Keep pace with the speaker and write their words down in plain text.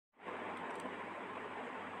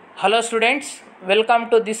Hello students, welcome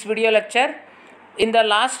to this video lecture. In the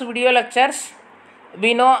last video lectures,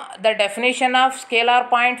 we know the definition of scalar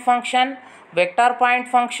point function, vector point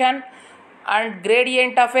function and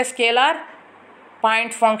gradient of a scalar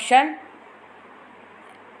point function.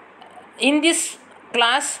 In this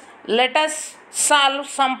class, let us solve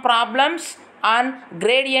some problems on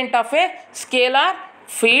gradient of a scalar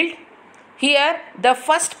field. Here the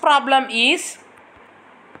first problem is,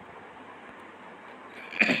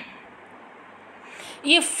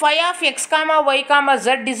 if phi of x comma y comma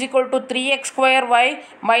z is equal to 3x square y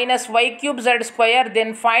minus y cube z square,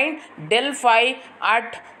 then find del phi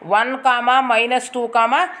at 1 comma minus 2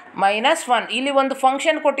 comma minus 1. ಇಲ್ಲಿ ಒಂದು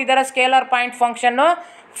function ಕೊಟ್ಟಿದ್ದಾರೆ, scalar point function.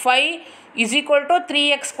 phi is equal to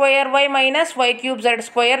 3x square y minus y cube z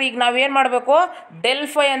square. ಈಗ ನಾವೇನು ಮಾಡಬೇಕು, del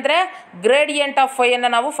phi ಅಂದರೆ gradient of phi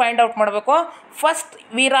ಅನ್ನು ನಾವು find out ಮಾಡಬೇಕು. First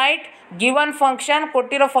we write given function,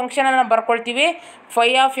 ಕೊಟ್ಟಿರೋ ಫಂಕ್ಷನನ್ನು ಬರ್ಕೊಳ್ತೀವಿ. phi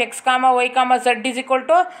of x comma y comma z is equal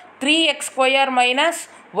to 3x square minus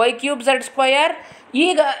y cube z square.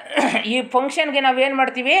 ಈಗ ಈ ಫಂಕ್ಷನ್ಗೆ ನಾವೇನು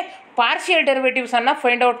ಮಾಡ್ತೀವಿ, ಪಾರ್ಷಿಯಲ್ ಡೆರಿವೇಟಿವ್ಸನ್ನು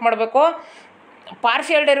ಫೈಂಡ್ ಔಟ್ ಮಾಡಬೇಕು.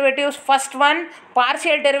 Partial derivatives, first one,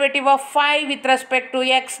 partial derivative of phi with respect to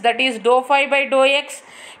x, that is dou phi by dou x.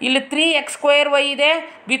 ಇಲ್ಲಿ 3x square y ಇದೆ,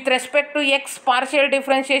 with respect to x partial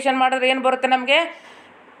differentiation ಮಾಡಿದ್ರೆ ಏನು ಬರುತ್ತೆ ನಮಗೆ,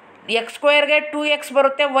 X ಸ್ಕ್ವೇರ್ಗೆ 2x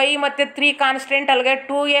ಬರುತ್ತೆ, y ಮತ್ತು 3 constant, ಅಲ್ಲಿಗೆ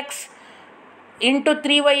 2x ಇಂಟು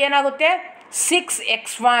 3y ಏನಾಗುತ್ತೆ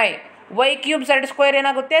 6xy, y cube z square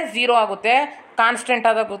ಏನಾಗುತ್ತೆ 0 ಆಗುತ್ತೆ, ಕಾನ್ಸ್ಟೆಂಟ್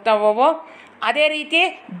ಆಗುತ್ತೆ ಅವು. ಅದೇ ರೀತಿ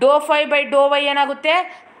dou phi by dou y ಏನಾಗುತ್ತೆ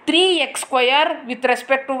 3x square with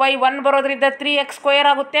respect to y 1 ಬರೋದ್ರಿಂದ 3x ಸ್ಕ್ವಯರ್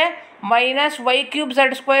ಆಗುತ್ತೆ, minus y cube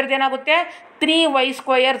z square ಏನಾಗುತ್ತೆ 3y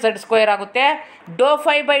ಸ್ಕ್ವಯರ್ z ಸ್ಕ್ವಯರ್ ಆಗುತ್ತೆ. dou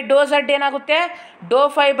phi by dou z ಏನಾಗುತ್ತೆ, dou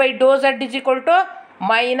phi by dou z is equal to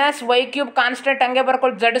minus y cube constant ಹಂಗೆ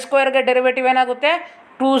ಬರ್ಕೊಳ್ಳಿ, z ಸ್ಕ್ವಯರ್ಗೆ derivative ಏನಾಗುತ್ತೆ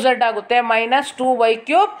 2z ಆಗುತ್ತೆ, minus 2y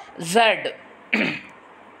cube z.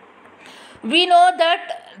 We know that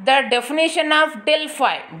the definition of del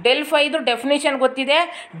phi ಇದು definition ಗೊತ್ತಿದೆ.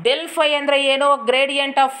 del phi ಅಂದರೆ ಏನು,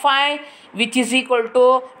 gradient of phi which is equal to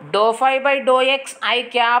dou phi by dou x I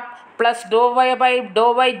cap plus dou y by dou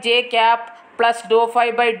y j cap plus dou phi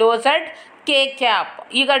by dou z k cap.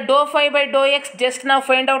 ಈಗ dou phi by dou x just ನಾವು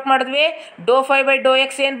find out ಮಾಡಿದ್ವಿ. dou phi by dou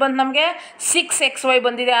x ಏನು ಬಂದು ನಮಗೆ 6xy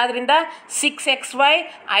ಬಂದಿದೆ, ಆದ್ದರಿಂದ 6xy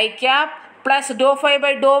I cap plus dou phi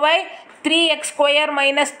by dou y 3x square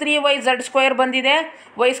minus 3y z square ಬಂದಿದೆ,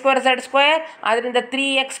 y square z square, ಆದ್ದರಿಂದ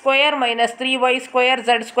 3x square minus 3y square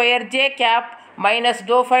z square j cap minus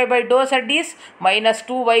dou phi by dou z is minus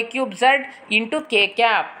 2y cube z into k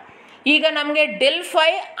cap. ಈಗ ನಮಗೆ del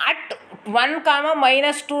five at 1 comma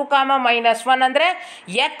minus 2 comma minus 1 ಅಂದರೆ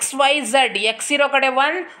X Y Z, X ಇರೋ ಕಡೆ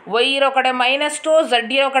 1, Y ಇರೋ ಕಡೆ minus 2,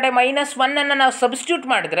 Z ಇರೋ ಕಡೆ minus 1 ನಾವು ಸಬ್ಸ್ಟಿಟ್ಯೂಟ್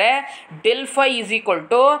ಮಾಡಿದ್ರೆ del five is equal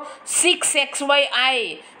to 6xy,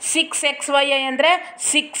 6xy ಅಂದರೆ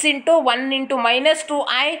 6 into 1 into minus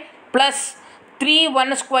 2i plus 3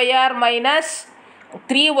 1 square minus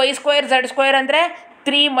 3y square Z square ಅಂದರೆ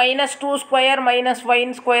 3 minus 2 square minus y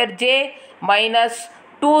square J minus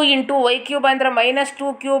 2 into Y cube ಅಂದರೆ minus 2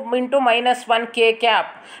 cube into minus 1 K cap.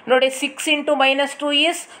 ನೋಡಿ 6 into minus 2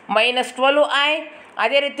 is minus 12i.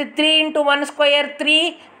 ಅದೇ ರೀತಿ 3 into 1 square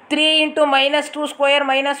 3 into minus 2 square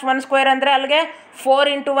minus 1 square ಅಂದರೆ ಅಲ್ಲಿಗೆ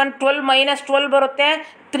 4 into 1 12 minus 12 ಬರುತ್ತೆ,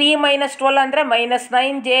 3 minus 12 ಅಂದರೆ minus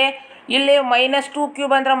 9 J. ಇಲ್ಲಿ minus 2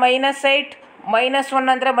 cube ಅಂದರೆ ಮೈನಸ್ 8, ಮೈನಸ್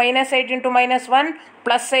 1 ಅಂದರೆ ಮೈನಸ್ 8 ಇಂಟು ಮೈನಸ್ 1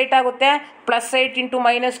 ಪ್ಲಸ್ 8 ಆಗುತ್ತೆ, plus 8 into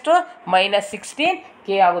minus 2 minus 16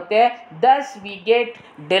 K ಆಗುತ್ತೆ. ದಸ್ we get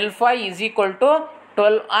del five is equal to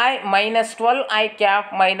 12i minus 12i cap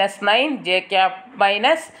minus 9 J cap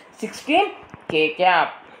minus 16 K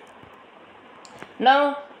cap. Now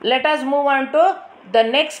let us move on to the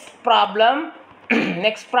next problem.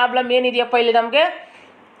 Next problem ಏನಿದೆಯಪ್ಪ ಇಲ್ಲಿ ನಮಗೆ,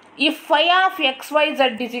 if phi of xyz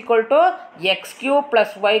is equal to x cube plus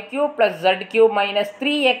y cube plus z cube minus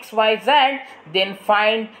 3xyz, then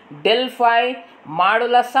find del phi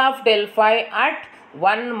modulus of del phi at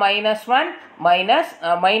 1 minus 1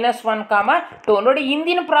 minus 1 comma 2. ನೋಡಿ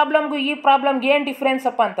ಹಿಂದಿನ ಪ್ರಾಬ್ಲಮ್ಗೂ ಈ ಪ್ರಾಬ್ಲಮ್ಗೆ ಏನು difference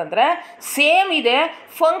ಅಪ್ಪ ಅಂತಂದರೆ same ಇದೆ,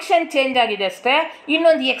 function change ಆಗಿದೆ ಅಷ್ಟೇ.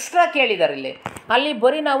 ಇನ್ನೊಂದು ಎಕ್ಸ್ಟ್ರಾ ಕೇಳಿದ್ದಾರೆ ಇಲ್ಲಿ, ಅಲ್ಲಿ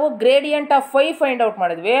ಬರೀ ನಾವು gradient of five find out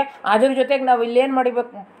ಮಾಡಿದ್ವಿ, ಅದ್ರ ಜೊತೆಗೆ ನಾವು ಇಲ್ಲೇನು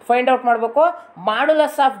ಫೈಂಡ್ ಔಟ್ ಮಾಡಬೇಕು,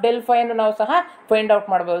 ಮಾಡ್ಯುಲಸ್ ಆಫ್ ಡೆಲ್ ಫೈ ಅನ್ನು ನಾವು ಸಹ ಫೈಂಡ್ ಔಟ್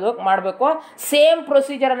ಮಾಡಬೇಕು. ಸೇಮ್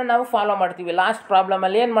ಪ್ರೊಸೀಜರನ್ನು ನಾವು ಫಾಲೋ ಮಾಡ್ತೀವಿ. ಲಾಸ್ಟ್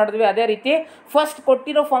ಪ್ರಾಬ್ಲಮಲ್ಲಿ ಏನು ಮಾಡಿದ್ವಿ ಅದೇ ರೀತಿ. ಫಸ್ಟ್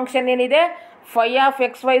ಕೊಟ್ಟಿರೋ ಫಂಕ್ಷನ್ ಏನಿದೆ, phi of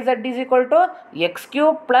xyz is equal to x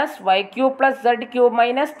cube plus y cube plus z cube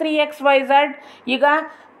minus 3xyz. ಈಗ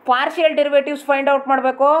ಪಾರ್ಷಿಯಲ್ ಡೆರಿವೇಟಿವ್ಸ್ ಫೈಂಡ್ ಔಟ್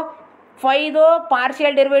ಮಾಡಬೇಕು. ಫೈದು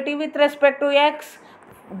partial derivative with respect to X,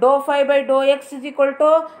 dou phi by dou x is equal to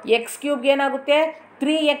x ಕ್ಯೂಬ್ಗೆ ಏನಾಗುತ್ತೆ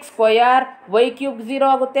 3x square Y cube 0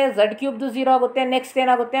 ಆಗುತ್ತೆ, Z ಕ್ಯೂಬ್ದು 0 ಆಗುತ್ತೆ. Next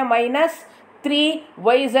ಏನಾಗುತ್ತೆ minus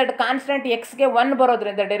 3yz constant ಎಕ್ಸ್ಗೆ 1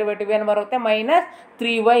 ಬರೋದ್ರಿಂದ derivative ಏನು ಬರುತ್ತೆ minus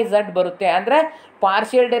 3yz ಬರುತ್ತೆ. ಅಂದರೆ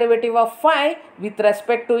partial derivative of 5 with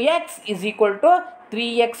respect to X is equal to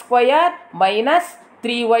 3x square minus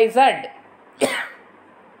 3yz.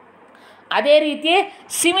 ಅದೇ ರೀತಿ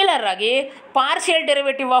ಸಿಮಿಲರ್ ಆಗಿ partial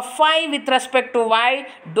derivative of 5 with respect to y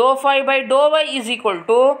Dow 5 by Dow y is equal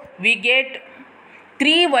to we get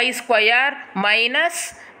 3y square minus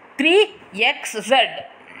 3xz.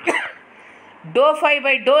 Dow 5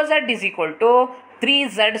 by Dow z is equal to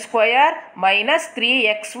 3z square minus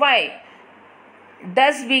 3xy.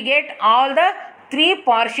 Thus we get all the 3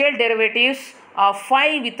 partial derivatives of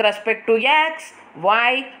 5 with respect to x,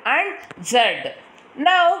 y and z.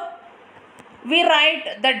 Now we write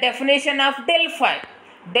the definition of del phi.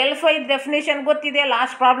 Del phi definition ಗೊತ್ತಿದೆ,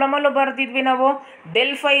 last ಪ್ರಾಬ್ಲಮಲ್ಲೂ ಬರ್ತಿದ್ವಿ ನಾವು.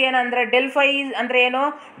 del phi ಏನಂದರೆ del phi ಅಂದರೆ ಏನು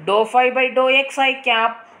ಡೋ 5 by Dow x i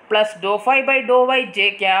cap plus Dow 5 by Dow y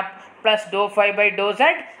j cap plus Dow 5 by Dow z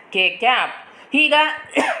K cap. ಈಗ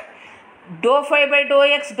ಡೋ 5 by Dow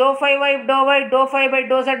X, Dow 5 by Dow Y, Dow 5 by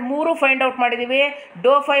Dow z ಮೂರು find out ಮಾಡಿದ್ದೀವಿ.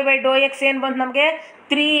 ಡೋ 5 by Dow X ಏನು ಬಂತು ನಮಗೆ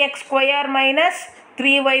 3x square minus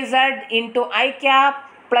 3yz into I cap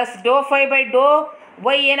plus Dow 5 by Dow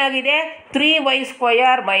Y ಏನಾಗಿದೆ 3y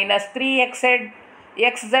square minus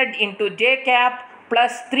 3xz into J cap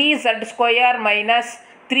plus 3z square minus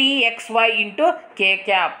 3xy into K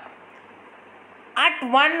cap. At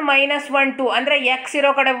 1 minus 1 2 ಅಂದರೆ X ಇರೋ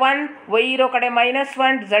ಕಡೆ 1, Y ಇರೋ ಕಡೆ minus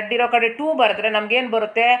 1, Z ಇರೋ ಕಡೆ 2 ಬರೆದ್ರೆ ನಮಗೇನು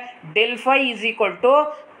ಬರುತ್ತೆ del phi is equal to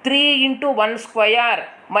 3 into 1 square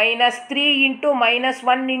minus 3 into minus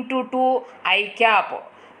 1 into 2 I cap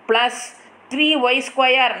plus 3y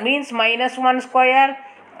square means minus 1 square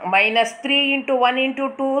minus 3 into 1 into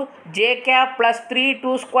 2 J cap plus 3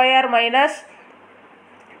 2 square minus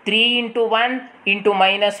 3 into 1 into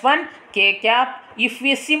minus 1 k cap. If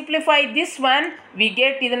we simplify this one, we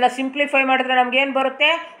get ಇದನ್ನು simplify ಮಾಡಿದ್ರೆ ನಮಗೇನು ಬರುತ್ತೆ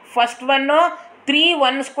first one 3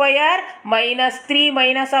 1 square minus 3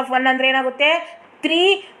 minus of 1 ಅಂದರೆ ಏನಾಗುತ್ತೆ 3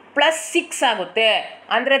 plus 6 ಆಗುತ್ತೆ.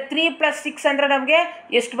 ಅಂದರೆ 3 plus 6 ಅಂದರೆ ನಮಗೆ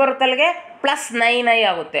ಎಷ್ಟು ಬರುತ್ತೆ ಅಲ್ಲಿಗೆ ಪ್ಲಸ್ 9i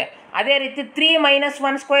ಆಗುತ್ತೆ. ಅದೇ ರೀತಿ 3 minus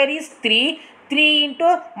 1 square is 3 into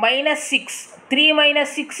minus 6, 3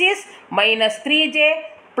 minus 6 is minus 3j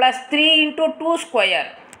plus 3 into 2 square.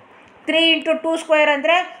 3 into 2 square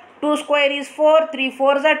ಅಂದರೆ 2 square is 4, 3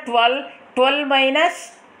 4 12, 12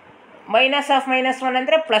 minus of minus 1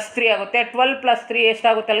 ಅಂದರೆ ಪ್ಲಸ್ 3 ಆಗುತ್ತೆ. 12 ಪ್ಲಸ್ 3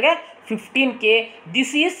 ಎಷ್ಟಾಗುತ್ತೆ ಅಲ್ಲಿಗೆ 15k.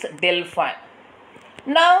 This is del phi.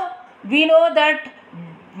 ನಾವು we know that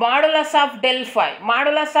modulus of del phi.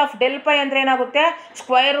 Modulus of del phi ಅಂದರೆ ಏನಾಗುತ್ತೆ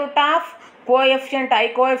square root of coefficient I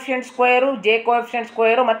coefficient square, J coefficient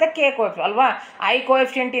square ಮತ್ತು K coefficient ಅಲ್ವಾ. I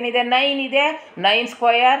coefficient ಏನಿದೆ 9 ಇದೆ, 9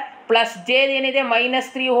 square plus J ಏನಿದೆ minus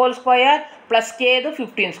 3 whole square plus K ಇದು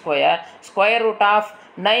 15 square. Square root of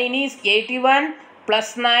 9 is 81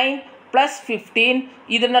 plus 9 plus 15.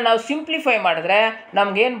 ಇದನ್ನು ನಾವು ಸಿಂಪ್ಲಿಫೈ ಮಾಡಿದ್ರೆ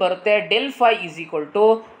ನಮಗೇನು ಬರುತ್ತೆ del phi is equal to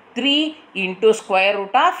 3 into square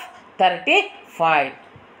root of 35.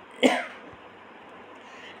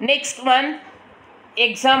 Next one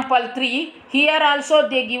example 3. Here also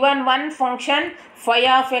they given one function phi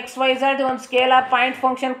of xyz ಒಂದು scalar point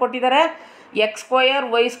function ಕೊಟ್ಟಿದ್ದಾರೆ x square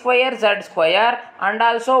y square z square and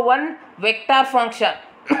also one vector function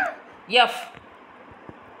f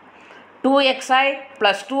 2xi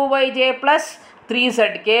plus 2yj plus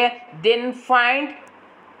 3zk. Then find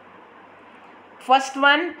first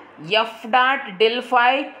one f dot del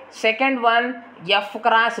phi, second one f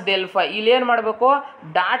cross del phi. ಇಲ್ಲಿ ಏನು ಮಾಡಬೇಕು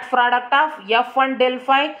dot product of F and del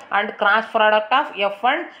phi and cross product of F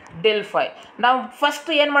and del phi. ನಾವು first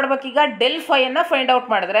ಏನು ಮಾಡಬೇಕೀಗ del phi ಅನ್ನು find out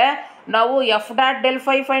ಮಾಡಿದ್ರೆ ನಾವು F dot del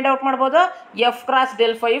phi find out ಮಾಡ್ಬೋದು, F cross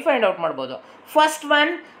del phi find out ಮಾಡ್ಬೋದು. First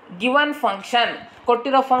one given function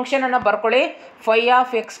ಕೊಟ್ಟಿರೋ ಫಂಕ್ಷನನ್ನು ಬರ್ಕೊಳ್ಳಿ. Five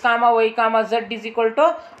of X ಕಾಮ ವೈ ಕಾಮ Z is equal to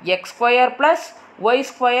X square plus Y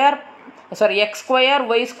square X square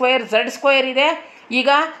Y square Z square ಇದೆ. ಈಗ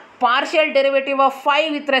partial derivative of 5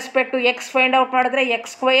 with respect to X find out ಮಾಡಿದ್ರೆ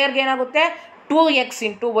X ಸ್ಕ್ವಯರ್ಗೆ ಏನಾಗುತ್ತೆ 2x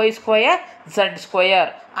into Y square Z square.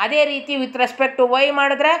 ಅದೇ ರೀತಿ with respect to Y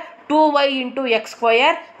ಮಾಡಿದ್ರೆ 2y into X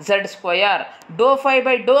square Z square. Dow 5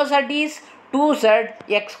 by Dow Z is 2z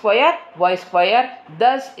x square y square.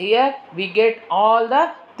 Thus here we get all the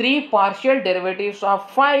 3 partial derivatives of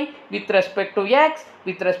phi with respect to x,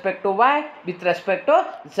 with respect to y, with respect to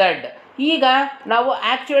z. ಈಗ ನಾವು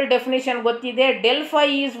actual definition ಗೊತ್ತಿದೆ. del phi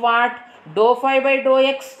is what? Dow 5 by Dow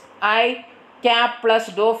x I cap plus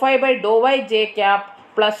Dow 5 by Dow y j cap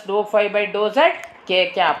plus Dow 5 by Dow z k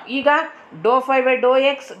cap. ಈಗ ಡೋ 5 by Dow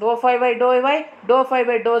x, Dow 5 by Dow y, Dow 5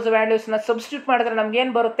 by Dow ವ್ಯಾಲ್ಯೂಸ್ನ substitute ಮಾಡಿದ್ರೆ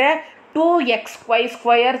ನಮಗೇನು ಬರುತ್ತೆ 2xy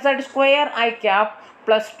square z square I cap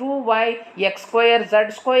plus 2y x square z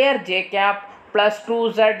square j cap plus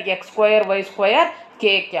 2z x square y square k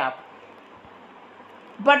cap.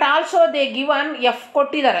 But also they given F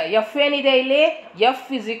ಕೊಟ್ಟಿದ್ದಾರೆ. F ಏನಿದೆ ಇಲ್ಲಿ, F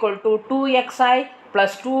is equal to 2xi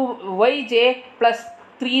plus 2yj plus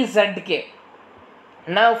 3zk.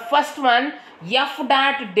 ನಾವು first one F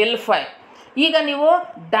dot del five. ಈಗ ನೀವು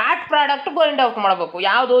dot product find out ಮಾಡಬೇಕು.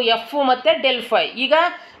 ಯಾವುದು, F ಮತ್ತು del five. ಈಗ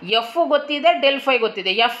ಎಫ್ ಗೊತ್ತಿದೆ, ಡೆಲ್ ಫೈ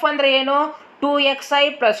ಗೊತ್ತಿದೆ. ಎಫ್ ಅಂದರೆ ಏನು, 2xi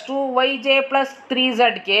plus 2yj plus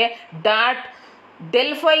 3zk dot del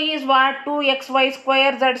phi is what, 2xy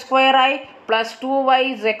square z square I plus 2y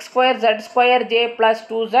x square z square j plus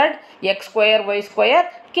 2z x square y square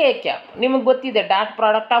k cap. ನಿಮಗೆ ಗೊತ್ತಿದೆ dot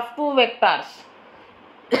product of two ವೆಕ್ಟಾರ್ಸ್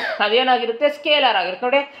ಅದೇನಾಗಿರುತ್ತೆ, scalar ಆಗಿರುತ್ತೆ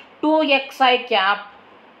ನೋಡಿ. 2xi cap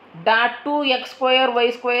dot 2x square Y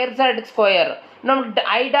square z square. ನಮ್ಗೆ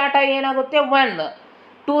I data ಏನಾಗುತ್ತೆ 1.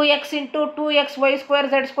 2x into 2x Y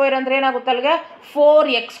square z square ಅಂದರೆ ಏನಾಗುತ್ತೆ ಅಲ್ಲಿಗೆ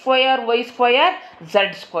 4x square Y square z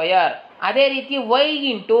square. ಅದೇ ರೀತಿ y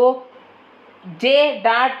into J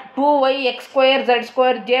dot 2y X square Z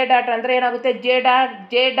square J dot ಅಂದರೆ ಏನಾಗುತ್ತೆ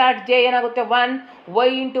J ಏನಾಗುತ್ತೆ 1 y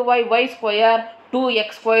into Y square 2x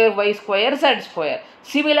square Y square Z square.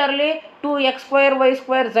 Similarly 2x square Y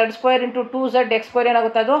square Z square into 2z X square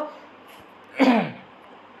ಏನಾಗುತ್ತೆ ಅದು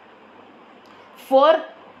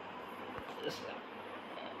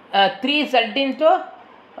 3z into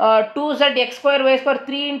 2z X square Y square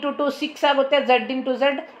 3 into 2 6 ಆಗುತ್ತೆ. z into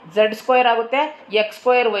Z square ಆಗುತ್ತೆ X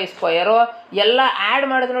square Y square. ಎಲ್ಲ add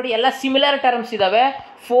ಮಾಡಿದ್ರೆ ನೋಡಿ ಎಲ್ಲ similar terms ಇದ್ದಾವೆ.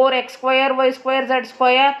 4x square Y square Z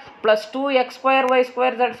square plus 2x square Y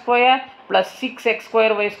square Z square plus 6x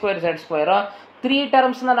square Y square Z square. 3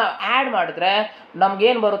 ಟರ್ಮ್ಸ್ನ ನಾವು add ಮಾಡಿದ್ರೆ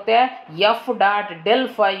ನಮಗೇನು ಬರುತ್ತೆ, F dot del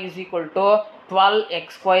five is equal to 12x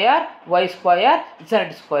square Y square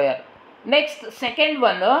Z square. Next second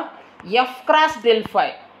one F cross del five.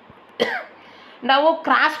 ನಾವು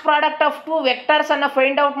cross product of to ವೆಕ್ಟರ್ಸನ್ನು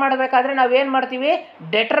find out ಮಾಡಬೇಕಾದ್ರೆ ನಾವೇನು ಮಾಡ್ತೀವಿ,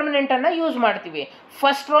 ಡೆಟರ್ಮಿನೆಂಟನ್ನು use ಮಾಡ್ತೀವಿ.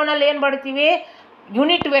 First ರೋನಲ್ಲಿ ಏನು ಬರ್ತೀವಿ,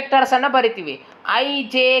 ಯೂನಿಟ್ ವೆಕ್ಟರ್ಸನ್ನು ಬರಿತೀವಿ ಐ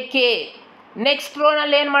ಜೆ ಕೆ. ನೆಕ್ಸ್ಟ್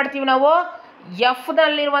ರೋನಲ್ಲಿ ಏನು ಮಾಡ್ತೀವಿ ನಾವು,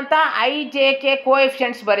 ಎಫ್ನಲ್ಲಿರುವಂಥ ಐ ಜೆ ಕೆ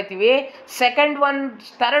ಕೋಎಫಿಷಿಯಂಟ್ಸ್ ಬರಿತೀವಿ.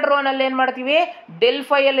 ಥರ್ಡ್ ರೋನಲ್ಲಿ ಏನು ಮಾಡ್ತೀವಿ, del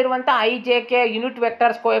ಫೈಯಲ್ಲಿರುವಂಥ I J K unit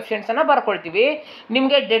vectors ಕೋಎಫಿಷಿಯಂಟ್ಸನ್ನು ಬರ್ಕೊಳ್ತೀವಿ.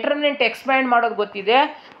 ನಿಮಗೆ ಡೆಟರ್ಮಿನೆಂಟ್ ಎಕ್ಸ್ಪ್ಯಾಂಡ್ ಮಾಡೋದು ಗೊತ್ತಿದೆ.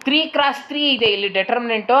 3x3 ಇದೆ ಇಲ್ಲಿ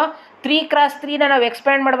ಡೆಟರ್ಮಿನೆಂಟು. 3x3ನ ನಾವು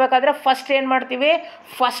ಎಕ್ಸ್ಪ್ಯಾಂಡ್ ಮಾಡಬೇಕಾದ್ರೆ ಫಸ್ಟ್ ಏನು ಮಾಡ್ತೀವಿ,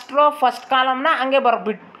 ಫಸ್ಟ್ ರೋ ಫಸ್ಟ್ ಕಾಲಮ್ನ ಹಂಗೆ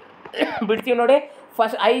ಬಿಡ್ತೀವಿ ನೋಡಿ.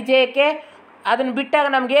 ಫಸ್ಟ್ ಐ ಜೆ ಕೆ ಅದನ್ನು ಬಿಟ್ಟಾಗ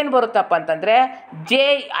ನಮಗೇನು ಬರುತ್ತಪ್ಪ ಅಂತಂದರೆ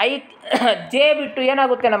ಜೆ ಬಿಟ್ಟು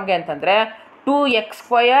ಏನಾಗುತ್ತೆ ನಮಗೆ ಅಂತಂದರೆ 2x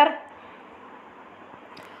square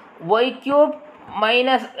Y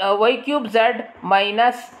cube Z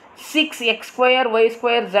minus 6x square Y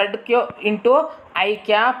square Z into I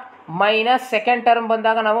cap minus second term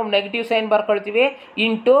ಬಂದಾಗ ನಾವು negative sign ಬರ್ಕೊಳ್ತೀವಿ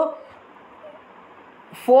into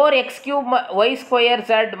 4x cube Y square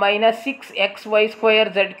Z minus 6x Y square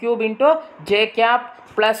Z cube into J cap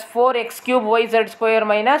plus 4x cube Y Z square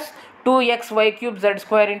minus 2x Y cube Z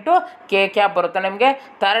square into K cap ಬರುತ್ತೆ. ನಮಗೆ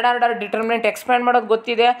third order determinant expand ಮಾಡೋದು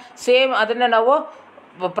ಗೊತ್ತಿದೆ. Same ಅದನ್ನು ನಾವು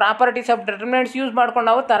properties of determinants use ಮಾಡ್ಕೊಂಡು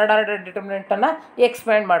ನಾವು third order ಡಿಟರ್ಮಿನೆಂಟನ್ನು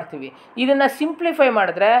expand ಮಾಡ್ತೀವಿ. ಇದನ್ನು ಸಿಂಪ್ಲಿಫೈ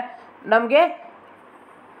ಮಾಡಿದ್ರೆ ನಮಗೆ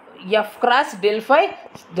ಎಫ್ ಕ್ರಾಸ್ ಡೆಲ್ ಫೈ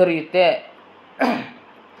ದೊರೆಯುತ್ತೆ.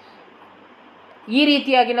 ಈ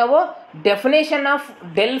ರೀತಿಯಾಗಿ ನಾವು ಡೆಫಿನೇಷನ್ ಆಫ್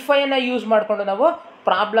ಡೆಲ್ ಫೈಯನ್ನು ಯೂಸ್ ಮಾಡಿಕೊಂಡು ನಾವು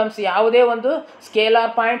ಪ್ರಾಬ್ಲಮ್ಸ್ ಯಾವುದೇ ಒಂದು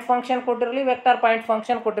scalar point function ಕೊಟ್ಟಿರಲಿ vector point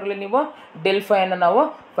function ಕೊಟ್ಟಿರಲಿ ನೀವು ಡೆಲ್ ಫೈಯನ್ನು ನಾವು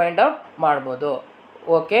ಫೈಂಡ್ ಔಟ್ ಮಾಡ್ಬೋದು.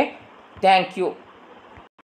 Okay, thank you.